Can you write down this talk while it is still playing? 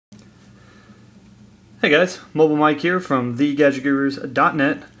Hey guys, Mobile Mike here from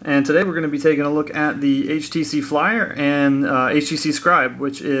thegadgetgurus.net, and today we're going to be taking a look at the HTC Flyer and HTC Scribe,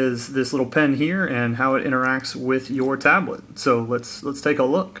 which is this little pen here and how it interacts with your tablet. So let's take a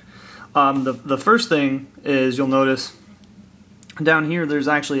look. The first thing is you'll notice down here there's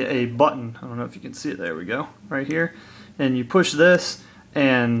actually a button. I don't know if you can see it. There we go, right here. And you push this,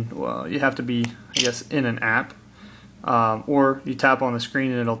 and well, you have to be, I guess, in an app, or you tap on the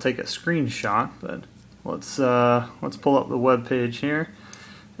screen and it'll take a screenshot. But let's pull up the web page here,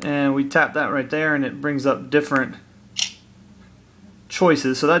 and we tap that right there and it brings up different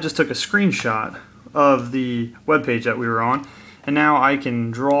choices. So that just took a screenshot of the web page that we were on, and now I can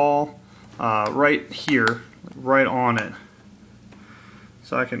draw right here, right on it.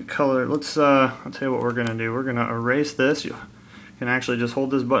 So I can color. I'll tell you what we're gonna do. We're gonna erase this. You can actually just hold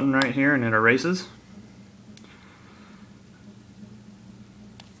this button right here and it erases.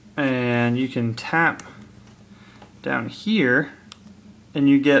 And you can tap down here and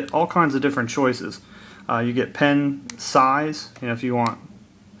you get all kinds of different choices. You get pen size, if you want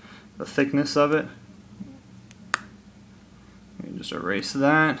the thickness of it. You can just erase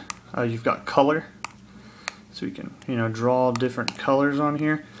that. You've got color, so you can draw different colors on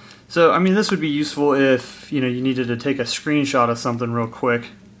here. So I mean, this would be useful if you needed to take a screenshot of something real quick.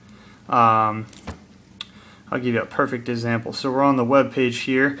 I'll give you a perfect example. So we're on the web page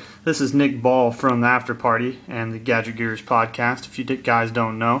here. This is Nick Ball from the After Party and the Gadget Gurus podcast, if you guys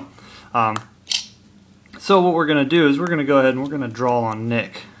don't know. So what we're going to do is we're going to go ahead and we're going to draw on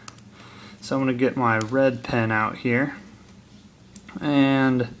Nick. So I'm going to get my red pen out here.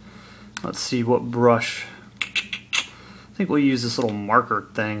 And let's see what brush. I think we'll use this little marker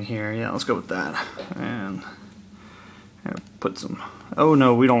thing here. Yeah, let's go with that. And put some, oh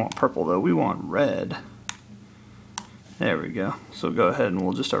no, we don't want purple though, we want red. There we go. So go ahead and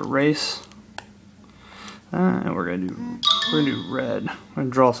we'll just erase. And we're gonna do red. I'm gonna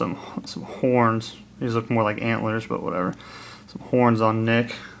draw some horns. These look more like antlers, but whatever. Some horns on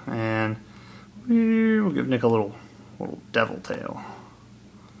Nick, and we'll give Nick a little devil tail.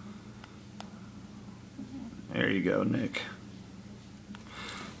 There you go, Nick.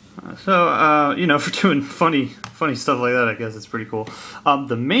 For doing funny stuff like that, I guess it's pretty cool.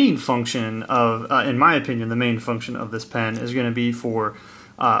 The main function of, in my opinion, the main function of this pen is going to be for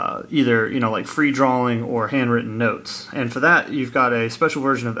either like free drawing or handwritten notes. And for that, you've got a special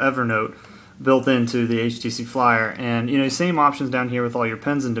version of Evernote built into the HTC Flyer, and same options down here with all your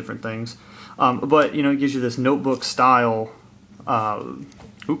pens and different things. But it gives you this notebook style.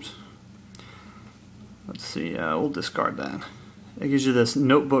 Oops. Let's see. We'll discard that. It gives you this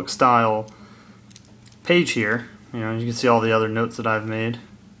notebook style page here. You can see all the other notes that I've made.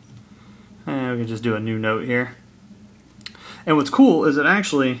 And we can just do a new note here. And what's cool is it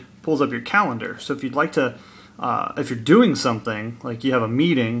actually pulls up your calendar. So if you'd like to, if you're doing something, like you have a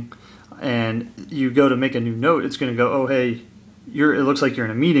meeting and you go to make a new note, it's going to go, oh hey, it looks like you're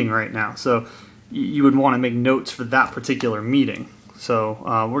in a meeting right now. So you would want to make notes for that particular meeting. So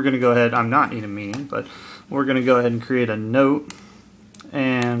we're going to go ahead, I'm not in a meeting, but we're going to go ahead and create a note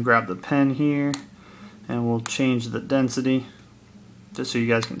and grab the pen here, and we'll change the density just so you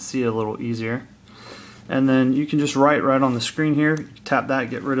guys can see it a little easier. And then you can just write right on the screen here. You can tap that,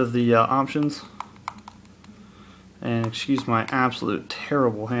 get rid of the options. And excuse my absolute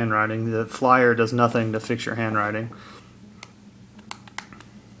terrible handwriting. The Flyer does nothing to fix your handwriting.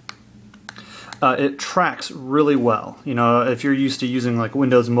 It tracks really well. If you're used to using like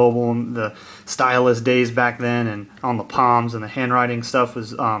Windows Mobile and the stylus days back then, and on the palms, and the handwriting stuff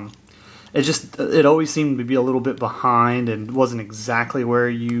was, it always seemed to be a little bit behind and wasn't exactly where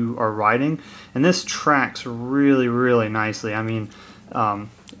you are writing. And this tracks really, really nicely. I mean,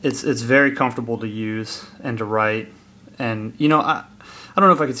 it's very comfortable to use and to write. And I don't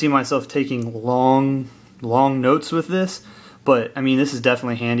know if I could see myself taking long notes with this. But I mean, this is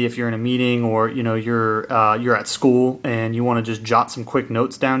definitely handy if you're in a meeting, or you're at school and you want to just jot some quick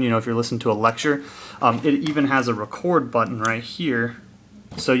notes down. If you're listening to a lecture, it even has a record button right here,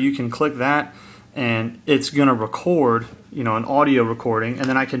 so you can click that and it's gonna record an audio recording, and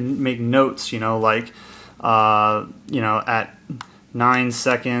then I can make notes. Like at 9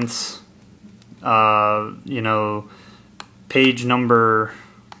 seconds, page number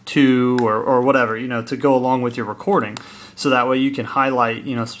 2 or whatever, to go along with your recording. So that way you can highlight,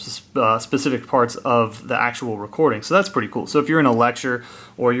 specific parts of the actual recording. So that's pretty cool. So if you're in a lecture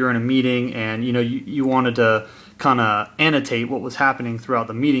or you're in a meeting and you wanted to kind of annotate what was happening throughout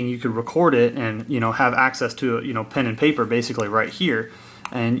the meeting, you could record it and have access to pen and paper basically right here.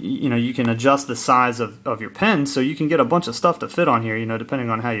 And you can adjust the size of your pen so you can get a bunch of stuff to fit on here, depending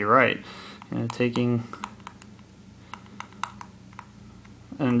on how you write. taking,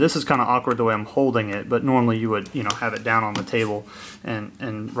 and this is kind of awkward the way I'm holding it, but normally you would, have it down on the table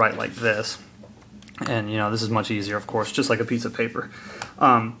and write like this. And, this is much easier, of course, just like a piece of paper.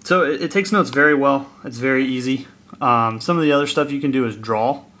 So it takes notes very well. It's very easy. Some of the other stuff you can do is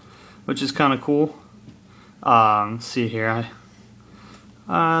draw, which is kind of cool. Let's see here.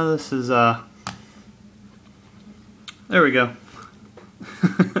 This is, there we go.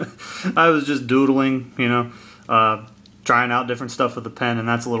 I was just doodling, trying out different stuff with the pen, and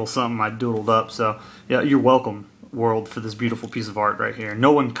that's a little something I doodled up. So, yeah, you're welcome, world, for this beautiful piece of art right here.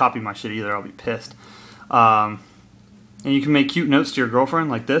 No one copied my shit either. I'll be pissed. And you can make cute notes to your girlfriend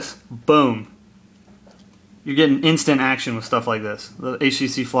like this. Boom. You're getting instant action with stuff like this. The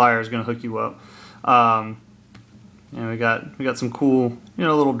HTC Flyer is going to hook you up. We got some cool,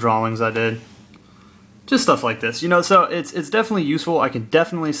 little drawings I did. Just stuff like this, So it's definitely useful. I can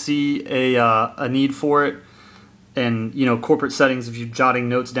definitely see a need for it, and corporate settings if you're jotting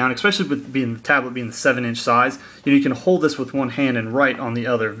notes down, especially with the tablet being the 7-inch size. You can hold this with one hand and write on the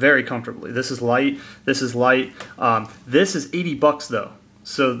other very comfortably. This is light. This is light. This is $80 though.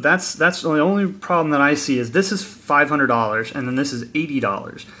 So that's the only problem that I see is this is $500 and then this is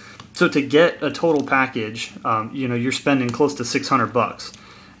 $80. So to get a total package, you're spending close to $600,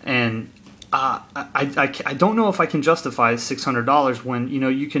 and I don't know if I can justify $600 when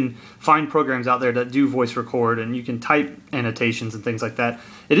you can find programs out there that do voice record and you can type annotations and things like that.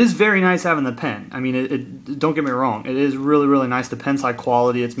 It is very nice having the pen. I mean, don't get me wrong. It is really, really nice. The pen's high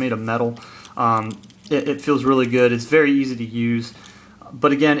quality. It's made of metal. It feels really good. It's very easy to use.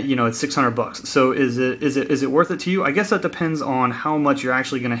 But again, it's $600. So is it worth it to you? I guess that depends on how much you're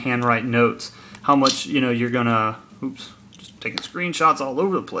actually going to handwrite notes. How much you're going to. Oops, just taking screenshots all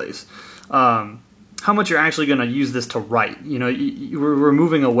over the place. How much you're actually going to use this to write. We're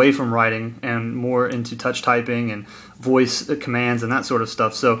moving away from writing and more into touch typing and voice commands and that sort of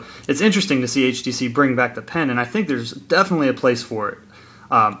stuff. So it's interesting to see HTC bring back the pen, and I think there's definitely a place for it.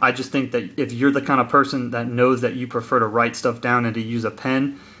 I just think that if you're the kind of person that knows that you prefer to write stuff down and to use a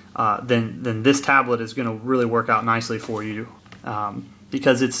pen, then this tablet is going to really work out nicely for you,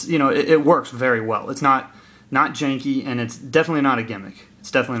 because it's it works very well. It's not janky, and it's definitely not a gimmick. It's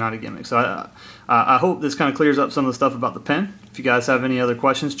definitely not a gimmick. So I hope this kind of clears up some of the stuff about the pen. If you guys have any other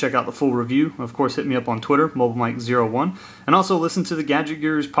questions, check out the full review. Of course, hit me up on Twitter, MobileMike01, and also listen to the Gadget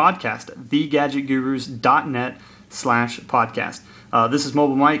Gurus podcast, thegadgetgurus.net/podcast. This is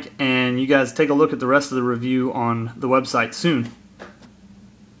Mobile Mike, and you guys take a look at the rest of the review on the website soon.